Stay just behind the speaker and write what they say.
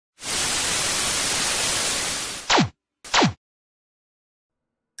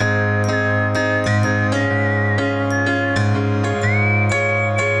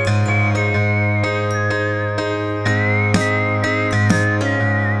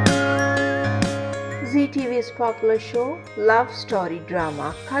today's popular show, love story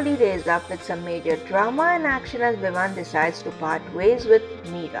drama, Kaleerein is up with some major drama and action as Vivaan decides to part ways with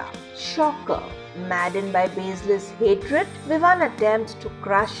Meera. Shocker! Maddened by baseless hatred, Vivaan attempts to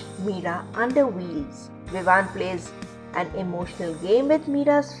crush Meera under wheels. Vivaan plays an emotional game with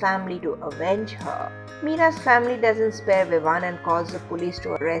Meera's family to avenge her. Meera's family doesn't spare Vivaan and calls the police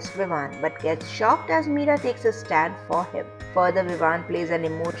to arrest Vivaan, but gets shocked as Meera takes a stand for him. Further, Vivaan plays an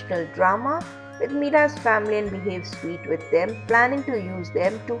emotional drama with Meera's family and behaves sweet with them, planning to use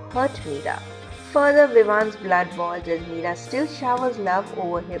them to hurt Meera. Further, Vivaan's blood boils as Meera still showers love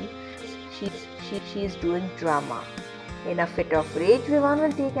over him. She's doing drama. In a fit of rage, Vivaan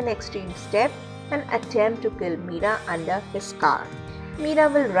will take an extreme step and attempt to kill Meera under his car.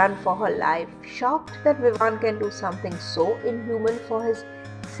 Meera will run for her life, shocked that Vivaan can do something so inhuman for his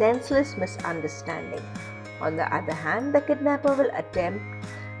senseless misunderstanding. On the other hand, the kidnapper will attempt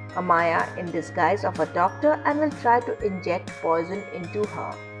a Maya in disguise of a doctor and will try to inject poison into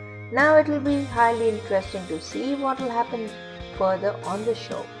her. Now it will be highly interesting to see what will happen further on the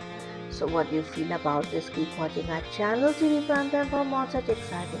show. So what do you feel about this? Keep watching our channel TV Prime Time for more such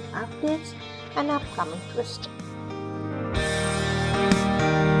exciting updates and upcoming twists.